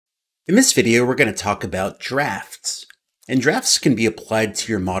In this video, we're going to talk about drafts. And drafts can be applied to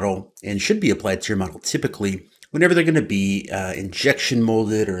your model and should be applied to your model typically whenever they're going to be injection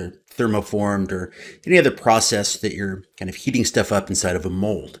molded or thermoformed or any other process that you're kind of heating stuff up inside of a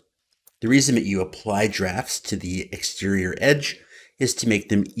mold. The reason that you apply drafts to the exterior edge is to make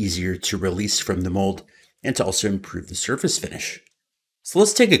them easier to release from the mold and to also improve the surface finish. So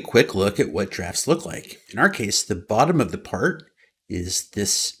let's take a quick look at what drafts look like. In our case, the bottom of the part is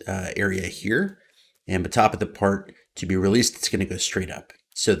this area here, and the top of the part to be released, it's going to go straight up.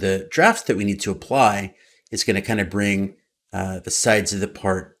 So the draft that we need to apply is going to kind of bring the sides of the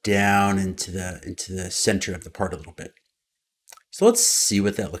part down into the center of the part a little bit. So let's see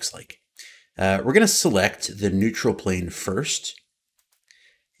what that looks like. We're going to select the neutral plane first,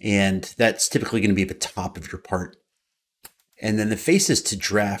 and that's typically going to be the top of your part. And then the faces to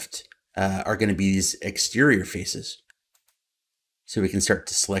draft are going to be these exterior faces. So we can start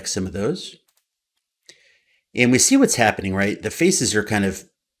to select some of those. And we see what's happening, right? The faces are kind of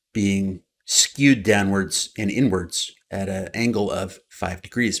being skewed downwards and inwards at an angle of 5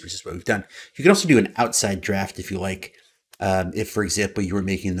 degrees, which is what we've done. You can also do an outside draft if you like, if, for example, you were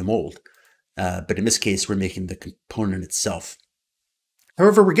making the mold. But in this case, we're making the component itself.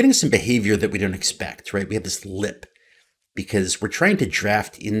 However, we're getting some behavior that we don't expect, right? We have this lip because we're trying to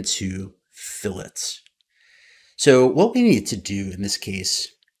draft into fillets. So what we need to do in this case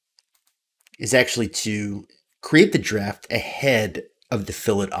is actually to create the draft ahead of the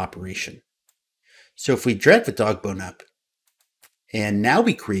fillet operation. So if we drag the dog bone up, and now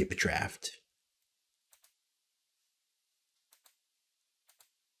we create the draft,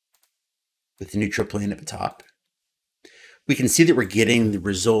 with the neutral plane at the top, we can see that we're getting the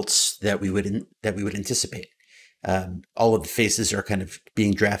results that we would anticipate. All of the faces are kind of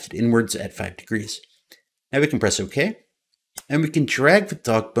being drafted inwards at 5 degrees. Now we can press OK, and we can drag the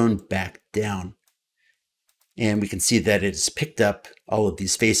dog bone back down. And we can see that it's picked up all of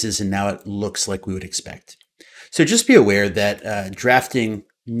these faces, and now it looks like we would expect. So just be aware that drafting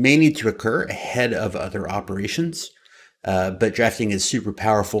may need to occur ahead of other operations, but drafting is super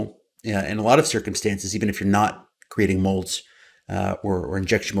powerful in a lot of circumstances, even if you're not creating molds or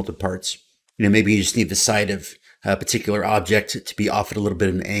injection molded parts. You know, maybe you just need the side of a particular object to be off at a little bit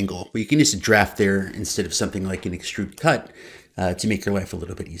of an angle. Well, you can use a draft there instead of something like an extrude cut to make your life a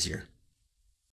little bit easier.